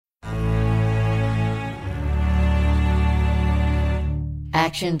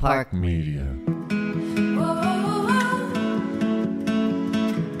Action Park Media.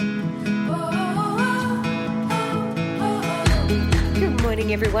 Good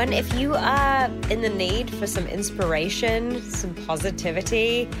morning, everyone. If you are in the need for some inspiration, some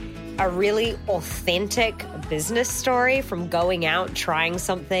positivity, a really authentic business story from going out, trying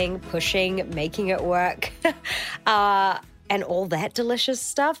something, pushing, making it work, and all that delicious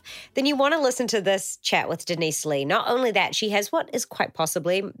stuff, then you want to listen to this chat with Denise Lee. Not only that, she has what is quite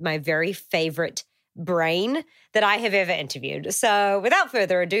possibly my very favorite brain that I have ever interviewed. So without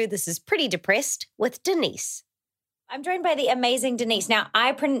further ado, this is Pretty Depressed with Denise. I'm joined by the amazing Denise. Now,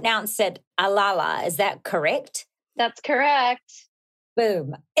 I pronounce it Alala. Is that correct? That's correct.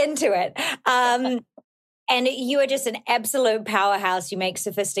 Boom. Into it. And you are just an absolute powerhouse. You make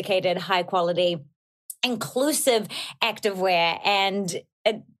sophisticated, high quality, inclusive activewear. And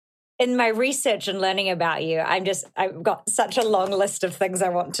in my research and learning about you, I've got such a long list of things I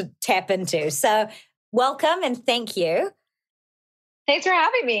want to tap into. So welcome and thank you. Thanks for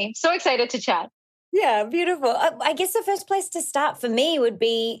having me. So excited to chat. Yeah, beautiful. I guess the first place to start for me would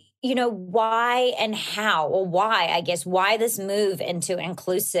be, why and how, or why this move into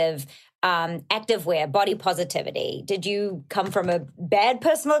inclusive activewear, body positivity? Did you come from a bad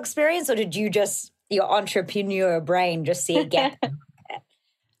personal experience, or did you just, your entrepreneur brain, just see a gap?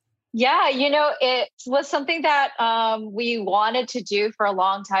 Yeah, it was something that we wanted to do for a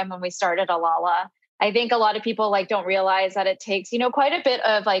long time when we started Alala. I think a lot of people don't realize that it takes, quite a bit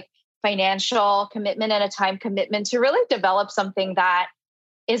of financial commitment and a time commitment to really develop something that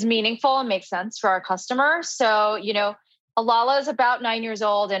is meaningful and makes sense for our customers. So, Alala is about 9 years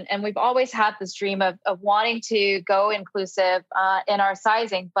old, and we've always had this dream of wanting to go inclusive in our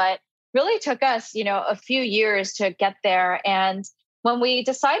sizing, but really took us, a few years to get there. And when we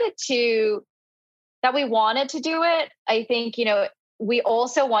decided that we wanted to do it, I think, we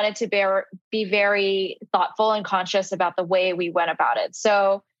also wanted to be very thoughtful and conscious about the way we went about it.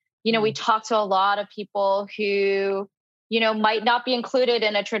 So, we talked to a lot of people who, might not be included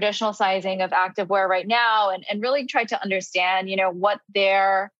in a traditional sizing of activewear right now, and really tried to understand, what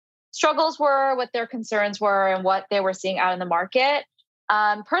their struggles were, what their concerns were, and what they were seeing out in the market.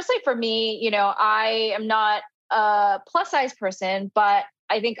 Personally, for me, I am not a plus size person, but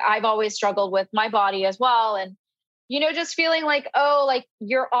I think I've always struggled with my body as well. And, just feeling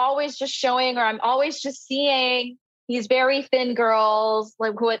you're always just showing, or I'm always just seeing these very thin girls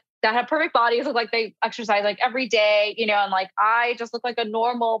that have perfect bodies, look like they exercise every day, and I just look like a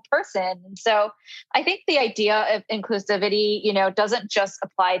normal person. And so I think the idea of inclusivity, doesn't just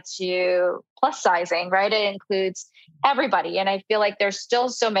apply to plus sizing, right? It includes everybody. And I feel like there's still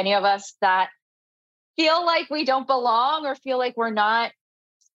so many of us that feel like we don't belong, or feel like we're not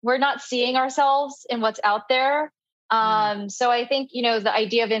seeing ourselves in what's out there. So I think, the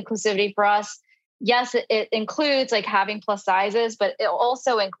idea of inclusivity for us, yes, it includes having plus sizes, but it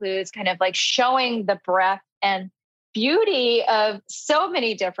also includes kind of showing the breadth and beauty of so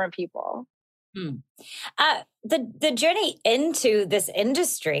many different people. The journey into this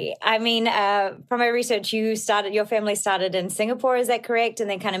industry, I mean, from my research, your family started in Singapore, is that correct? And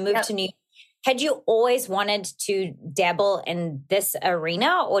then kind of moved to New York. Had you always wanted to dabble in this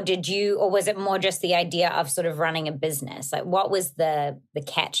arena, or was it more just the idea of sort of running a business? What was the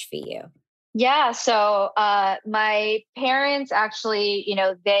catch for you? Yeah. So my parents actually,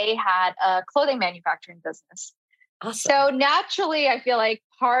 they had a clothing manufacturing business. Awesome. So naturally, I feel like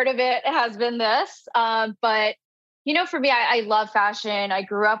part of it has been this. But, for me, I love fashion. I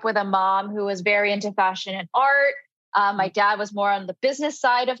grew up with a mom who was very into fashion and art. My dad was more on the business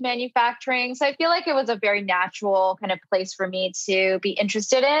side of manufacturing. So I feel like it was a very natural kind of place for me to be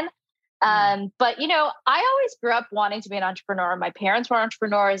interested in. But, I always grew up wanting to be an entrepreneur. My parents were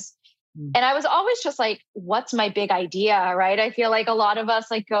entrepreneurs. And I was always just what's my big idea, right? I feel like a lot of us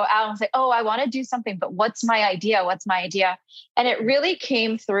go out and say, oh, I want to do something, but what's my idea? What's my idea? And it really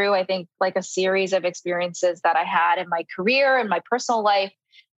came through, I think, a series of experiences that I had in my career and my personal life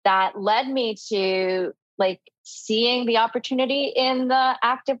that led me to seeing the opportunity in the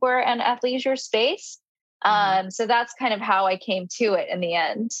activewear and athleisure space. So that's kind of how I came to it in the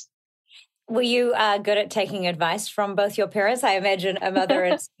end. Were you good at taking advice from both your parents? I imagine a mother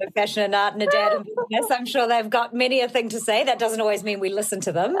in fashion and art and a dad in business. I'm sure they've got many a thing to say. That doesn't always mean we listen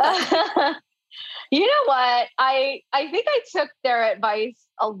to them. You know what? I think I took their advice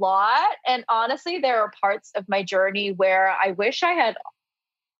a lot. And honestly, there are parts of my journey where I wish I had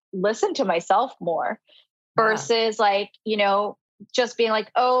listened to myself more versus just being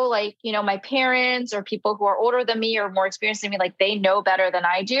my parents or people who are older than me or more experienced than me, they know better than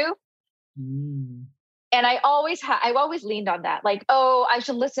I do. And I always leaned on that. Like, oh, I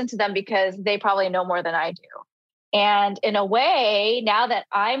should listen to them because they probably know more than I do. And in a way, now that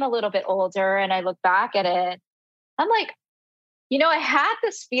I'm a little bit older and I look back at it, I'm like, I had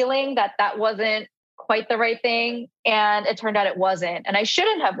this feeling that that wasn't quite the right thing. And it turned out it wasn't. And I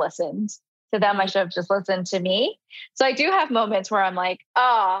shouldn't have listened to them. I should have just listened to me. So I do have moments where I'm like,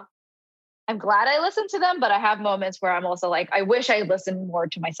 I'm glad I listened to them. But I have moments where I'm also like, I wish I listened more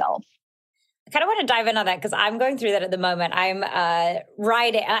to myself. I kind of want to dive in on that because I'm going through that at the moment. I'm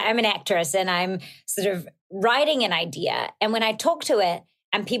writing. I'm an actress and I'm sort of writing an idea. And when I talk to it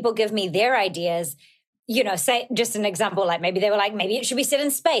and people give me their ideas, say just an example, like maybe they were like, maybe it should be set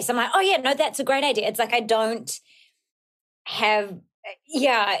in space. I'm like, oh yeah, no, that's a great idea. It's like I don't have,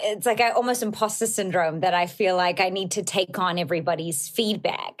 it's like I almost imposter syndrome that I feel like I need to take on everybody's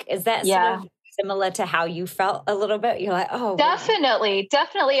feedback. Is that sort of similar to how you felt a little bit? You're like, oh, definitely.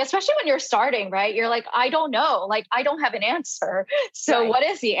 Especially when you're starting, right? You're like, I don't know, like, I don't have an answer. So What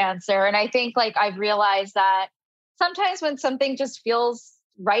is the answer? And I think like I've realized that sometimes when something just feels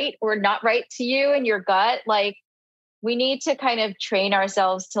right or not right to you in your gut, like we need to kind of train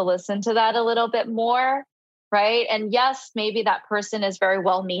ourselves to listen to that a little bit more. Right. And yes, maybe that person is very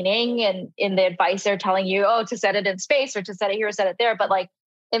well meaning and in the advice they're telling you, to set it in space or to set it here, set it there. But like,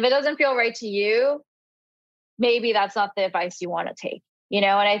 if it doesn't feel right to you, maybe that's not the advice you want to take, And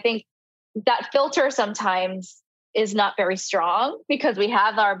I think that filter sometimes is not very strong because we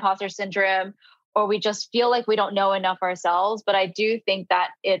have our imposter syndrome or we just feel like we don't know enough ourselves. But I do think that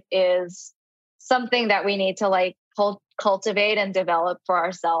it is something that we need to like cultivate and develop for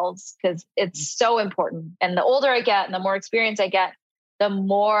ourselves because it's so important. And the older I get and the more experience I get, the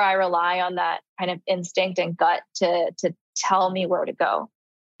more I rely on that kind of instinct and gut to tell me where to go.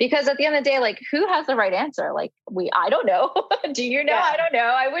 Because at the end of the day, like, who has the right answer? Like, I don't know. Do you know? Yeah. I don't know.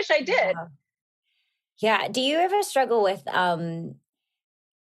 I wish I did. Yeah. Do you ever struggle with,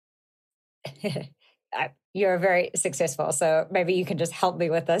 you're very successful, so maybe you can just help me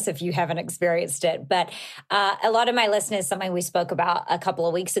with this if you haven't experienced it. But a lot of my listeners, something we spoke about a couple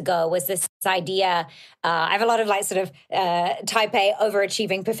of weeks ago was this idea. I have a lot of like sort of type A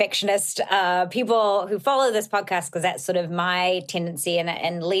overachieving perfectionist people who follow this podcast because that's sort of my tendency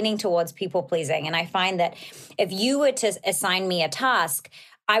and leaning towards people pleasing. And I find that if you were to assign me a task,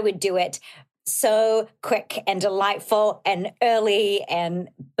 I would do it so quick and delightful and early.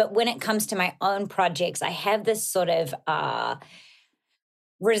 But when it comes to my own projects, I have this sort of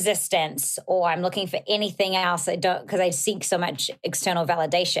resistance, or I'm looking for anything else. Because I seek so much external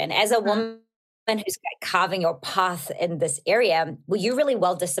validation. As a woman who's carving your path in this area, were you really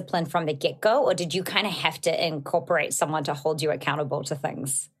well disciplined from the get-go, or did you kind of have to incorporate someone to hold you accountable to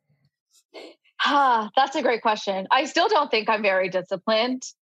things? That's a great question. I still don't think I'm very disciplined.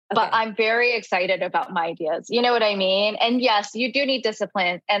 But I'm very excited about my ideas. You know what I mean? And yes, you do need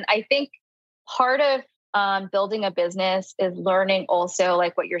discipline. And I think part of building a business is learning also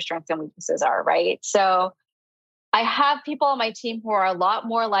like what your strengths and weaknesses are, right? So I have people on my team who are a lot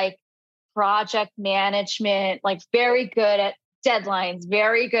more like project management, like very good at deadlines,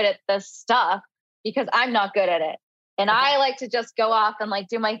 very good at this stuff because I'm not good at it. And I like to just go off and like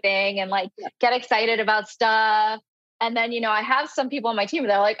do my thing and like get excited about stuff. And then, I have some people on my team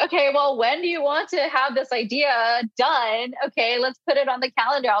that are like, okay, well, when do you want to have this idea done? Okay, let's put it on the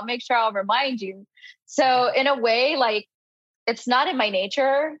calendar. I'll make sure I'll remind you. So in a way, like it's not in my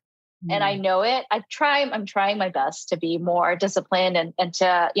nature and I know it. I'm trying my best to be more disciplined and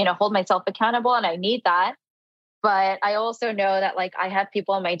to, hold myself accountable. And I need that. But I also know that like I have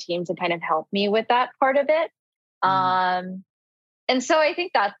people on my team to kind of help me with that part of it. And so I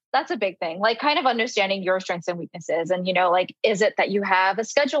think that's a big thing, like kind of understanding your strengths and weaknesses. And, like, is it that you have a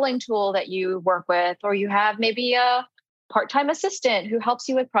scheduling tool that you work with, or you have maybe a part-time assistant who helps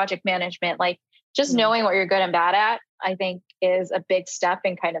you with project management? Like just knowing what you're good and bad at, I think is a big step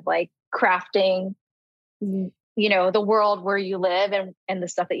in kind of like crafting, the world where you live and the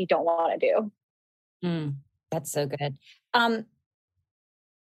stuff that you don't want to do. That's so good.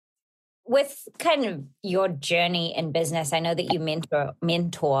 With kind of your journey in business, I know that you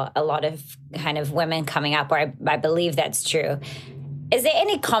mentor a lot of kind of women coming up, or I believe that's true. Is there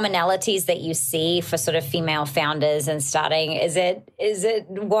any commonalities that you see for sort of female founders and starting? Is it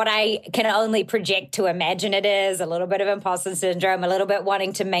what I can only project to imagine it is, a little bit of imposter syndrome, a little bit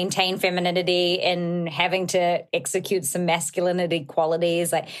wanting to maintain femininity and having to execute some masculinity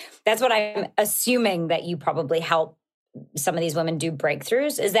qualities? Like that's what I'm assuming that you probably help some of these women do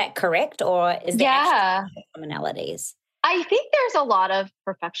breakthroughs. Is that correct? Or is there actually commonalities? I think there's a lot of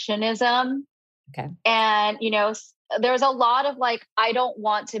perfectionism. Okay. And, there's a lot of like, I don't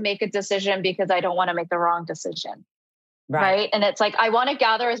want to make a decision because I don't want to make the wrong decision. Right. And it's like, I want to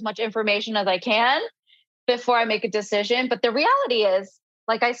gather as much information as I can before I make a decision. But the reality is,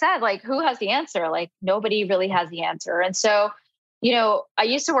 like I said, like, who has the answer? Like, nobody really has the answer. And so, I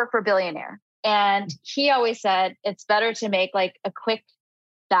used to work for a billionaire, and he always said it's better to make like a quick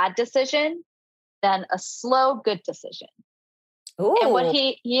bad decision than a slow good decision. Ooh.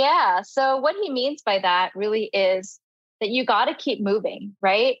 And so what he means by that really is that you got to keep moving,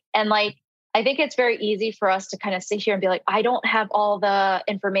 right? And like, I think it's very easy for us to kind of sit here and be like, I don't have all the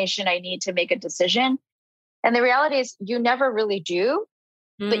information I need to make a decision. And the reality is you never really do,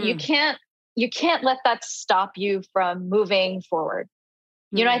 but you can't let that stop you from moving forward.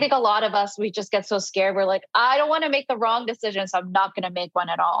 I think a lot of us, we just get so scared. We're like, I don't want to make the wrong decision, so I'm not going to make one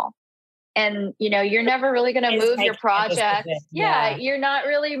at all. And, you're never really going to move your project. Yeah. You're not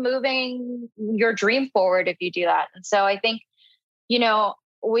really moving your dream forward if you do that. And so I think,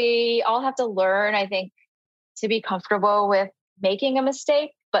 we all have to learn, I think, to be comfortable with making a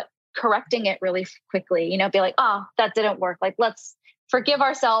mistake, but correcting it really quickly, be like, oh, that didn't work. Like, let's forgive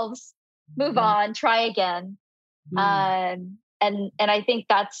ourselves, move on, try again. And I think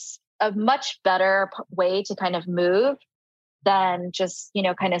that's a much better way to kind of move than just,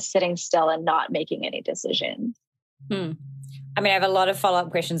 kind of sitting still and not making any decisions. I mean, I have a lot of follow-up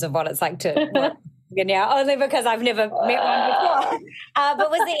questions of what it's like to work. Only because I've never met one before.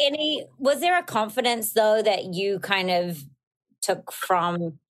 But was there a confidence though that you kind of took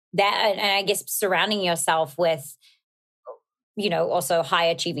from that, and I guess surrounding yourself with, also high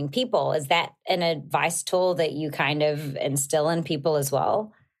achieving people? Is that an advice tool that you kind of instill in people as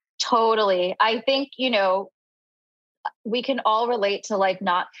well? Totally. I think, we can all relate to like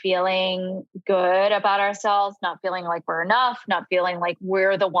not feeling good about ourselves, not feeling like we're enough, not feeling like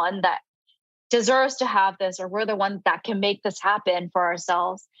we're the one that deserves to have this, or we're the one that can make this happen for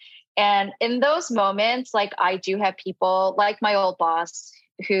ourselves. And in those moments, like, I do have people like my old boss,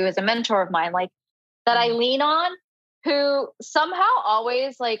 who is a mentor of mine, like, that I lean on, who somehow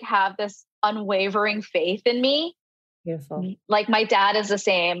always like have this unwavering faith in me. Beautiful. Like, my dad is the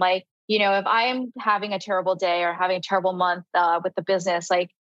same. Like, if I'm having a terrible day or having a terrible month with the business, like,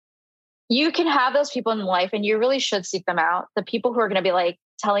 you can have those people in life, and you really should seek them out. The people who are going to be like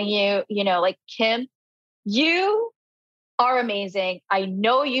telling you, like, Kim, you are amazing. I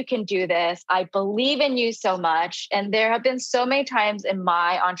know you can do this. I believe in you so much. And there have been so many times in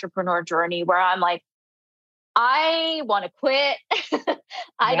my entrepreneur journey where I'm like, I want to quit.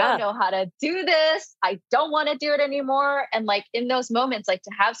 I don't know how to do this. I don't want to do it anymore. And like, in those moments, like,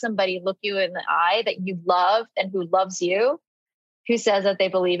 to have somebody look you in the eye that you love and who loves you, who says that they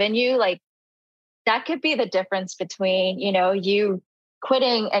believe in you, like, that could be the difference between, you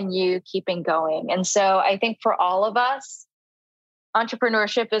quitting and you keeping going. And so I think for all of us,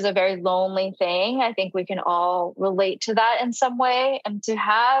 entrepreneurship is a very lonely thing. I think we can all relate to that in some way. And to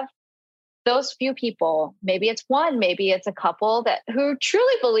have those few people, maybe it's one, maybe it's a couple, that who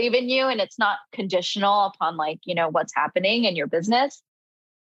truly believe in you, and it's not conditional upon like, what's happening in your business.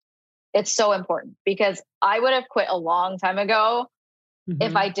 It's so important, because I would have quit a long time ago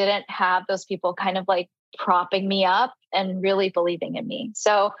if I didn't have those people kind of like propping me up and really believing in me.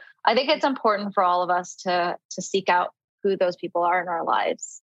 So I think it's important for all of us to seek out who those people are in our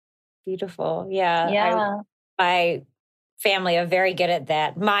lives. Beautiful. Yeah. My family are very good at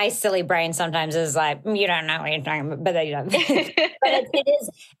that. My silly brain sometimes is like, you don't know what you're talking about, but but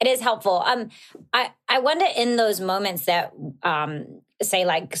it is helpful. I wonder, in those moments that say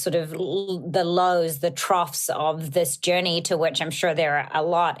like sort of the lows, the troughs of this journey, to which I'm sure there are a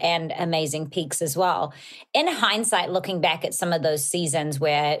lot, and amazing peaks as well. In hindsight, looking back at some of those seasons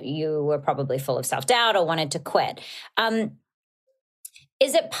where you were probably full of self-doubt or wanted to quit,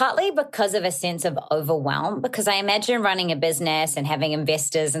 is it partly because of a sense of overwhelm? Because I imagine running a business and having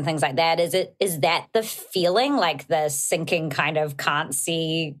investors and things like that, is that the feeling, like the sinking kind of can't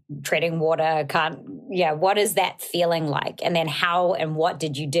see, treading water, what is that feeling like? And then how and what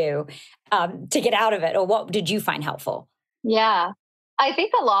did you do to get out of it? Or what did you find helpful? Yeah, I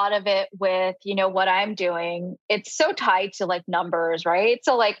think a lot of it with, what I'm doing, it's so tied to like numbers, right?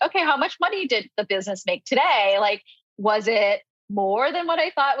 So like, okay, how much money did the business make today? Like, was it more than what I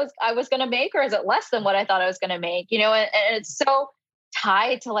thought I was going to make, or is it less than what I thought I was going to make? And it's so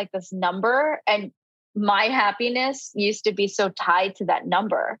tied to like this number, and my happiness used to be so tied to that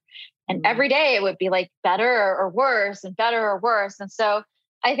number. And every day it would be like better or worse and better or worse. And so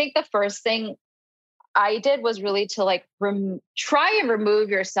I think the first thing I did was really to like try and remove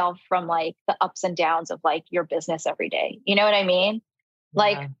yourself from like the ups and downs of like your business every day. You know what I mean?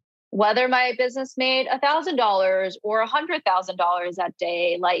 Like, whether my business made $1,000 or $100,000 that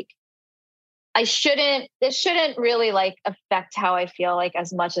day, like this shouldn't really like affect how I feel like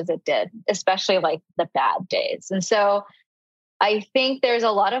as much as it did, especially like the bad days. And so I think there's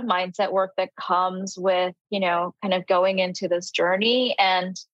a lot of mindset work that comes with, kind of going into this journey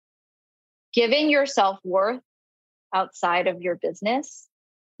and giving yourself worth outside of your business.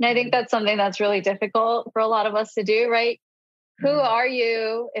 And I think that's something that's really difficult for a lot of us to do, right? Who are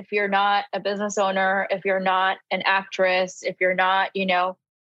you if you're not a business owner, if you're not an actress, if you're not,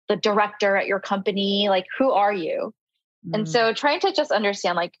 the director at your company? Like, who are you? And so trying to just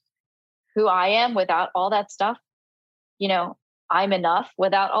understand like who I am without all that stuff, I'm enough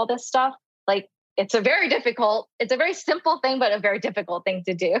without all this stuff. Like, it's a very simple thing, but a very difficult thing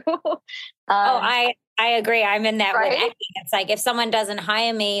to do. I agree. I'm in that right? with acting. It's like, if someone doesn't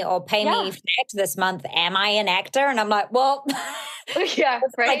hire me or pay me to act this month, am I an actor? And I'm like, well, yeah,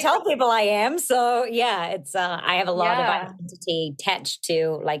 right? I tell people I am. So yeah, it's, I have a lot of identity attached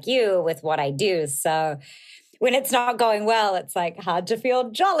to, like you, with what I do. So when it's not going well, it's like hard to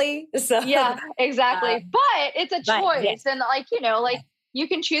feel jolly. So yeah, exactly. But it's a choice. Yes. And like, you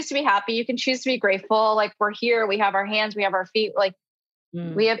can choose to be happy. You can choose to be grateful. Like, we're here, we have our hands, we have our feet, like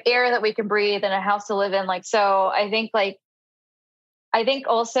we have air that we can breathe and a house to live in. Like, so I think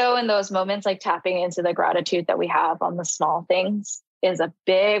also in those moments, like tapping into the gratitude that we have on the small things is a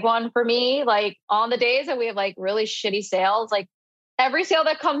big one for me. Like, on the days that we have like really shitty sales, like every sale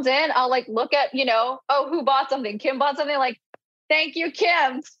that comes in, I'll like look at, who bought something? Kim bought something. Like, thank you,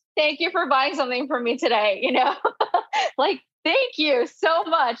 Kim. Thank you for buying something for me today. Like, thank you so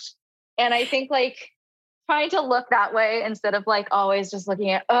much. And I think like trying to look that way instead of like always just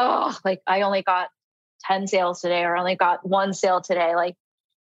looking at, like I only got 10 sales today or only got 1 sale today. Like,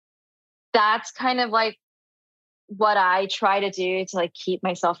 that's kind of like what I try to do to like keep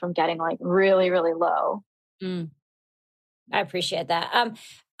myself from getting like really, really low. I appreciate that.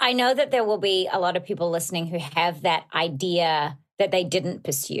 I know that there will be a lot of people listening who have that idea that they didn't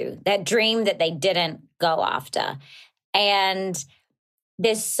pursue, that dream that they didn't go after. And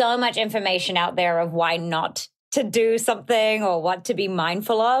there's so much information out there of why not to do something or what to be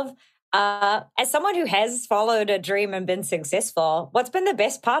mindful of. As someone who has followed a dream and been successful, what's been the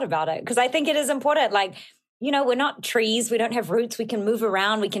best part about it? Because I think it is important. Like, we're not trees. We don't have roots. We can move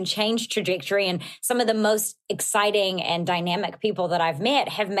around. We can change trajectory. And some of the most exciting and dynamic people that I've met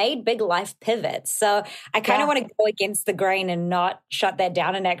have made big life pivots. So I kind of want to go against the grain and not shut that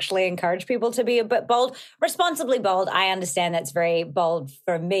down and actually encourage people to be a bit bold, responsibly bold. I understand that's very bold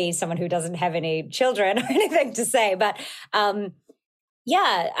for me, someone who doesn't have any children or anything to say. But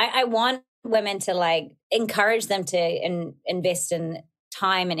I want women to like encourage them to invest in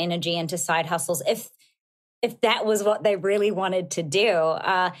time and energy into side hustles if that was what they really wanted to do.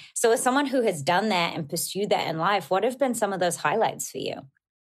 So as someone who has done that and pursued that in life, what have been some of those highlights for you?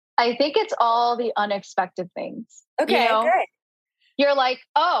 I think it's all the unexpected things. Okay, great. You're like,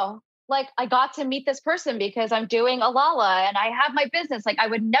 like I got to meet this person because I'm doing Alala and I have my business. Like, I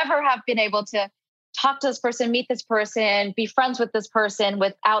would never have been able to talk to this person, meet this person, be friends with this person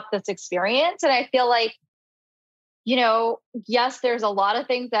without this experience. And I feel like, yes, there's a lot of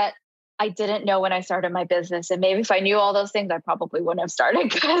things that I didn't know when I started my business. And maybe if I knew all those things, I probably wouldn't have started,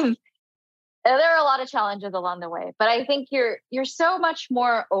 because there are a lot of challenges along the way. But I think you're so much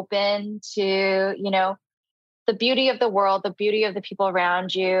more open to, the beauty of the world, the beauty of the people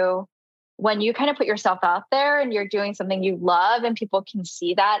around you, when you kind of put yourself out there and you're doing something you love and people can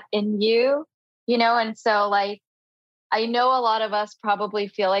see that in you, and so like, I know a lot of us probably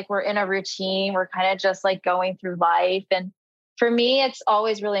feel like we're in a routine. We're kind of just like going through life. And for me, it's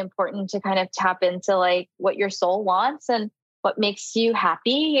always really important to kind of tap into like what your soul wants and what makes you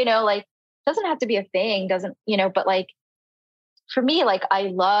happy, like, doesn't have to be a thing, but like, for me, like, I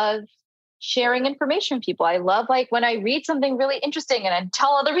love sharing information with people. I love like when I read something really interesting and I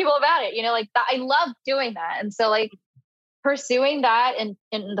tell other people about it, like that. I love doing that. And so like pursuing that in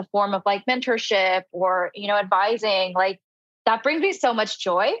the form of like mentorship or, advising, like that brings me so much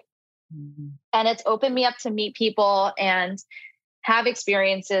joy. And it's opened me up to meet people and have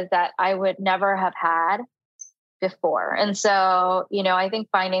experiences that I would never have had before. And so, I think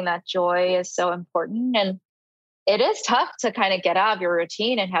finding that joy is so important. And it is tough to kind of get out of your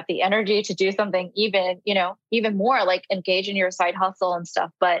routine and have the energy to do something even more, like engage in your side hustle and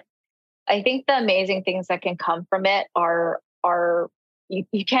stuff. But I think the amazing things that can come from it are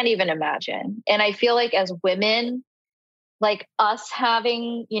you can't even imagine. And I feel like as women, like us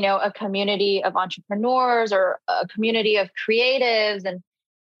having, a community of entrepreneurs or a community of creatives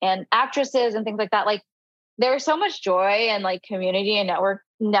and actresses and things like that, like there's so much joy and like community and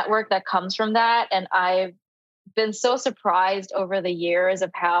network that comes from that. And I've been so surprised over the years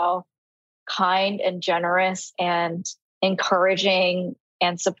of how kind and generous and encouraging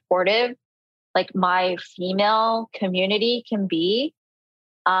and supportive like my female community can be.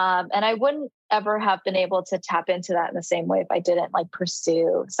 And I wouldn't ever have been able to tap into that in the same way if I didn't like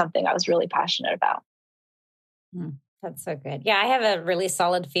pursue something I was really passionate about. That's so good. Yeah, I have a really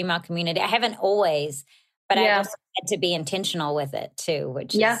solid female community. I haven't always, but I also had to be intentional with it too,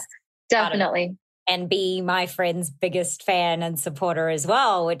 which is definitely. And be my friend's biggest fan and supporter as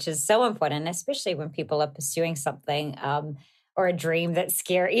well, which is so important, especially when people are pursuing something or a dream that's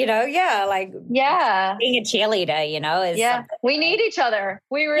scary, you know? Being a cheerleader, you know, is we need each other.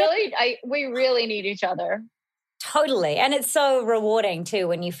 We really need each other. Totally. And it's so rewarding too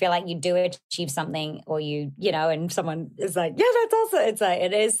when you feel like you do achieve something or you know, and someone is like, yeah, that's also, it's like,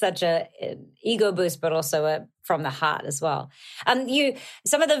 it is such an ego boost, but also from the heart as well.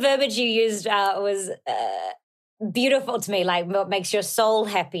 Some of the verbiage you used was beautiful to me, like what makes your soul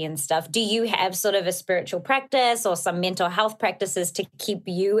happy and stuff. Do you have sort of a spiritual practice or some mental health practices to keep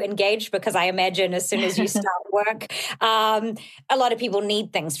you engaged? Because I imagine as soon as you start work, a lot of people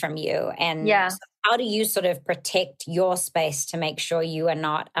need things from you. And so how do you sort of protect your space to make sure you are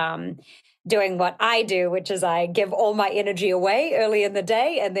not doing what I do, which is I give all my energy away early in the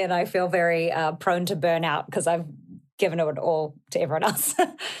day, and then I feel very prone to burnout because I've given it all to everyone else.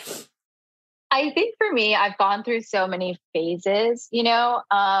 I think for me, I've gone through so many phases, you know.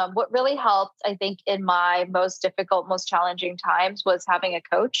 What really helped, I think, in my most difficult, most challenging times was having a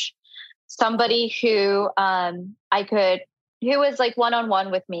coach, somebody who who was like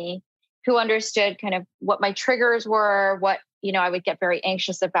one-on-one with me, who understood kind of what my triggers were, what, you know, I would get very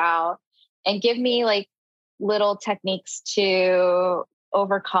anxious about, and give me like little techniques to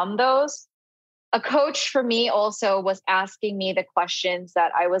overcome those. A coach for me also was asking me the questions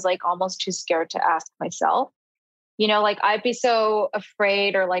that I was like almost too scared to ask myself. You know, like I'd be so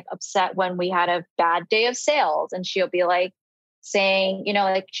afraid or like upset when we had a bad day of sales, and she'll be like saying, you know,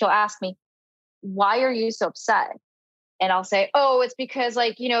 like she'll ask me, why are you so upset? And I'll say, oh, it's because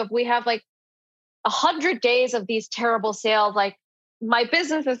like, you know, if we have like 100 days of these terrible sales, like my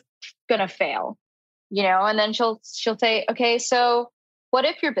business is going to fail, you know? And then she'll say, okay, so what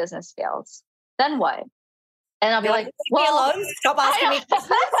if your business fails? Then what? And I'll be like, well, stop asking me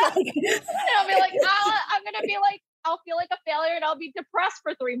questions. And I'll be like, I'm going to be like, I'll feel like a failure and I'll be depressed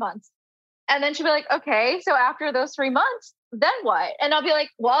for 3 months. And then she'll be like, okay, so after those 3 months, then what? And I'll be like,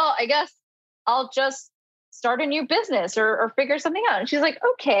 well, I guess I'll just start a new business or figure something out. And she's like,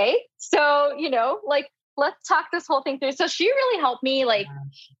 okay, so, you know, like, let's talk this whole thing through. So she really helped me like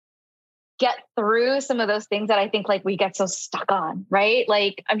get through some of those things that I think like we get so stuck on, right?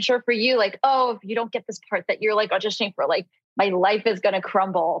 Like, I'm sure for you, like, oh, if you don't get this part that you're like auditioning for, like my life is going to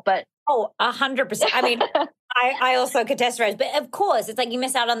crumble. But 100%. I mean, I also could test but of course it's like you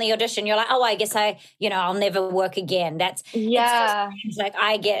miss out on the audition. You're like, oh, I guess I'll never work again. It's like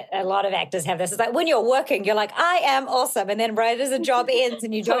I get a lot of actors have this. It's like when you're working, you're like, I am awesome. And then right as a job ends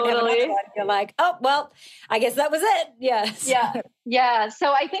and you don't have another one, you're like, oh, well, I guess that was it. Yes. Yeah.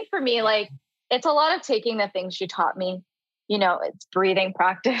 So I think for me, like, it's a lot of taking the things you taught me. You know, it's breathing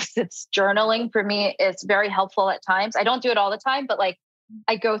practice. It's journaling for me. It's very helpful at times. I don't do it all the time, but like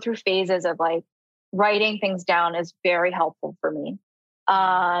I go through phases of like writing things down is very helpful for me.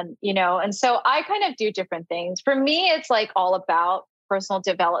 You know, and so I kind of do different things. For me, it's like all about personal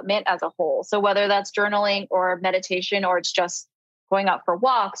development as a whole. So whether that's journaling or meditation, or it's just going out for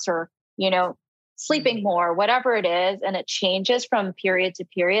walks or, you know, sleeping more, whatever it is, and it changes from period to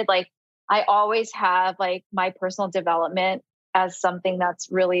period. Like I always have like my personal development as something that's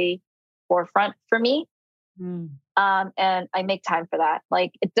really forefront for me. And I make time for that.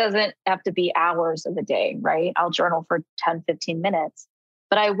 Like it doesn't have to be hours of the day, right? I'll journal for 10, 15 minutes,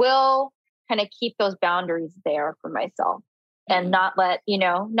 but I will kind of keep those boundaries there for myself and not let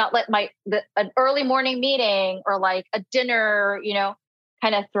an early morning meeting or like a dinner, you know,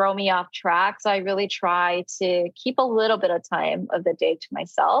 kind of throw me off track. So I really try to keep a little bit of time of the day to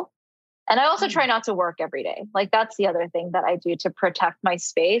myself. And I also try not to work every day. Like that's the other thing that I do to protect my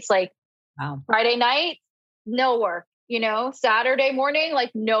space. Like Friday night, no work, you know, Saturday morning,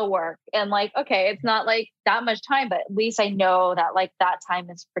 like no work. And like, okay, it's not like that much time, but at least I know that like that time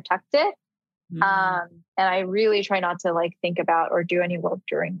is protected. And I really try not to like think about or do any work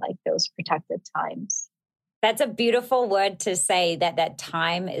during like those protected times. That's a beautiful word to say, that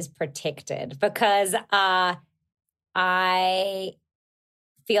time is protected, because I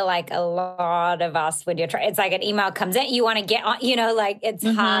feel like a lot of us, when you're trying, it's like an email comes in, you want to get on, you know, like it's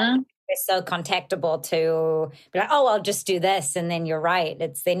hard we're so contactable to be like, oh, I'll just do this. And then you're right.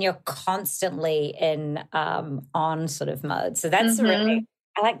 It's then you're constantly in on sort of mode. So that's really,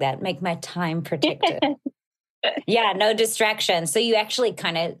 I like that. Make my time protected. Yeah, no distraction. So you actually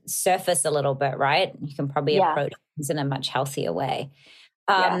kind of surface a little bit, right? You can probably approach things in a much healthier way.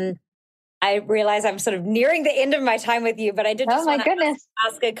 I realize I'm sort of nearing the end of my time with you, but I did just want to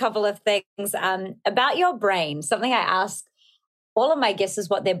ask a couple of things about your brain. Something I ask all of my guests is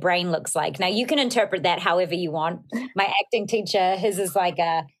what their brain looks like. Now, you can interpret that however you want. My acting teacher, his is like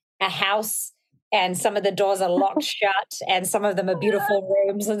a house, and some of the doors are locked shut, and some of them are beautiful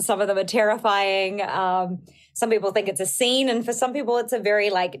rooms, and some of them are terrifying. Some people think it's a scene, and for some people it's a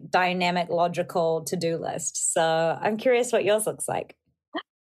very like dynamic, logical to-do list. So I'm curious what yours looks like.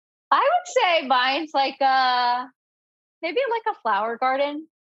 I would say mine's like maybe like a flower garden.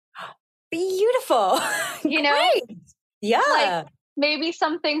 Beautiful. You know? Great. Yeah. Like maybe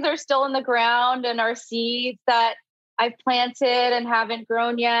some things are still in the ground and are seeds that I've planted and haven't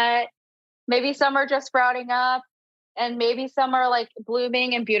grown yet. Maybe some are just sprouting up, and maybe some are like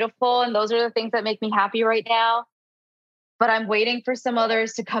blooming and beautiful. And those are the things that make me happy right now. But I'm waiting for some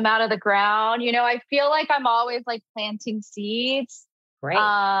others to come out of the ground. You know, I feel like I'm always like planting seeds.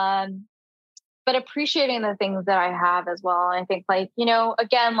 Right. But appreciating the things that I have as well. And I think like, you know,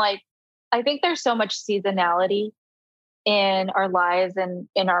 again, like I think there's so much seasonality in our lives and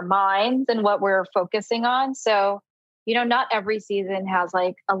in our minds and what we're focusing on. So, you know, not every season has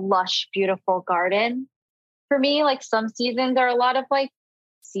like a lush, beautiful garden. For me, like some seasons are a lot of like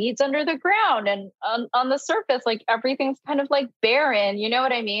seeds under the ground, and on the surface, like everything's kind of like barren, you know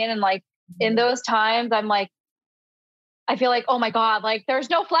what I mean? And like in those times, I'm like, I feel like, oh my God, like there's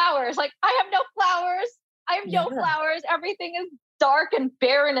no flowers. Like I have no flowers. I have no flowers. Everything is dark and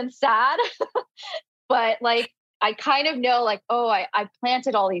barren and sad. But like, I kind of know like, oh, I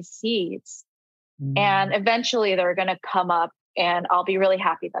planted all these seeds and eventually they're going to come up and I'll be really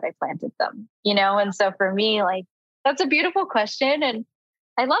happy that I planted them, you know? And so for me, like, that's a beautiful question. And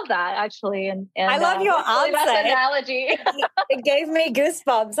I love that actually. And I love your answer. That analogy. It gave me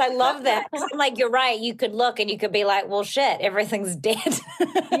goosebumps. I love that. I'm like, you're right. You could look and you could be like, well, shit, everything's dead.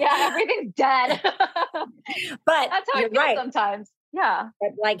 Yeah, everything's dead. But that's how I feel sometimes. Yeah.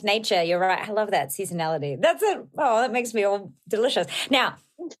 But like nature, you're right. I love that seasonality. That's it. Oh, that makes me all delicious. Now,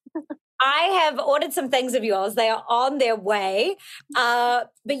 I have ordered some things of yours. They are on their way. But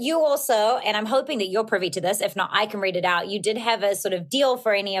you also, and I'm hoping that you're privy to this. If not, I can read it out. You did have a sort of deal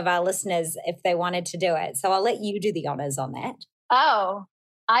for any of our listeners if they wanted to do it. So I'll let you do the honors on that. Oh,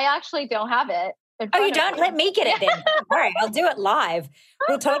 I actually don't have it. Oh, you don't? Let me get it then. All right, I'll do it live.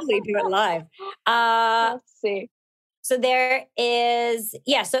 We'll totally do it live. Let's see. So there is,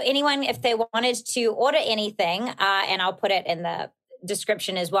 so anyone, if they wanted to order anything, and I'll put it in the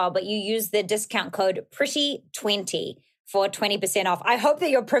description as well, but you use the discount code PRETTY20 for 20% off. I hope that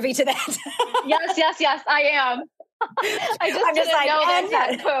you're privy to that. Yes, I am. I just didn't know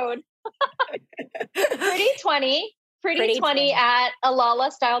that code. Pretty20 at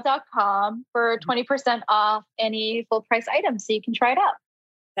alalastyle.com for 20% off any full price items, so you can try it out.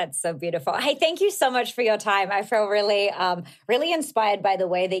 That's so beautiful. Hey, thank you so much for your time. I feel really, really inspired by the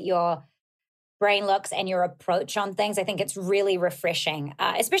way that your brain looks and your approach on things. I think it's really refreshing,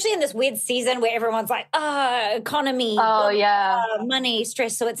 especially in this weird season where everyone's like, economy, money,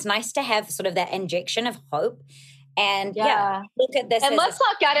 stress. So it's nice to have sort of that injection of hope. And look at this. And let's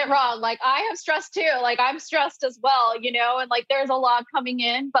not get it wrong. Like I have stress too. Like I'm stressed as well, you know, and like there's a lot coming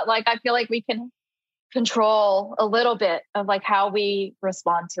in, but like I feel like we can control a little bit of like how we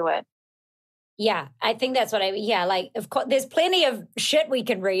respond to it. Yeah, I think that's what like, of course, there's plenty of shit we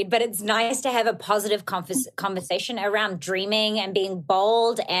can read, but it's nice to have a positive conversation around dreaming and being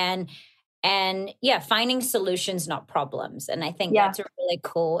bold and finding solutions, not problems. And I think that's a really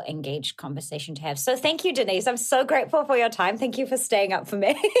cool, engaged conversation to have. So thank you, Denise. I'm so grateful for your time. Thank you for staying up for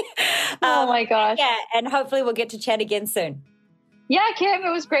me. Oh my gosh. Yeah, and hopefully we'll get to chat again soon. Yeah, Kim,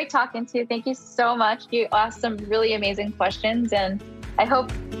 it was great talking to you. Thank you so much. You asked some really amazing questions, and I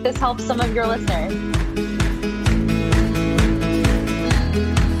hope this helps some of your listeners.